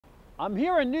I'm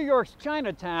here in New York's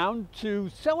Chinatown to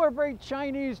celebrate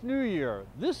Chinese New Year.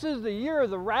 This is the year of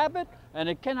the rabbit, and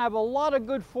it can have a lot of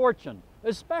good fortune,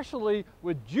 especially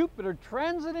with Jupiter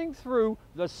transiting through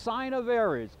the sign of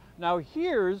Aries. Now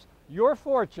here's your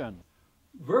fortune.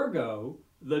 Virgo,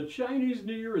 the Chinese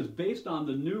New Year is based on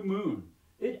the new moon.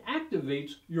 It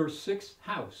activates your 6th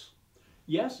house.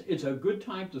 Yes, it's a good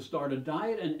time to start a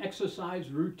diet and exercise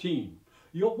routine.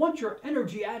 You'll want your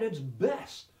energy at its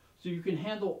best, so you can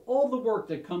handle all the work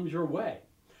that comes your way.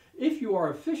 If you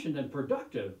are efficient and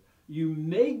productive, you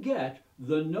may get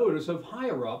the notice of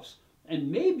higher-ups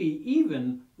and maybe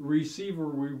even receive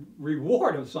a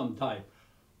reward of some type.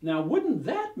 Now, wouldn't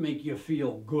that make you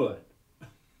feel good?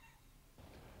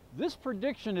 This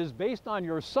prediction is based on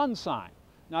your sun sign.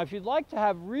 Now, if you'd like to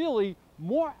have really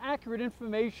more accurate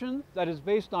information that is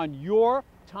based on your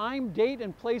time, date,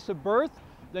 and place of birth,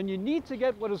 then you need to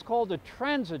get what is called a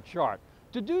transit chart.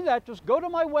 To do that, just go to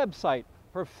my website,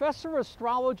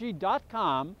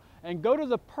 professorastrology.com, and go to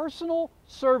the personal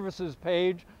services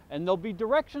page, and there'll be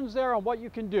directions there on what you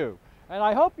can do. And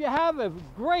I hope you have a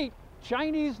great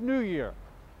Chinese New Year.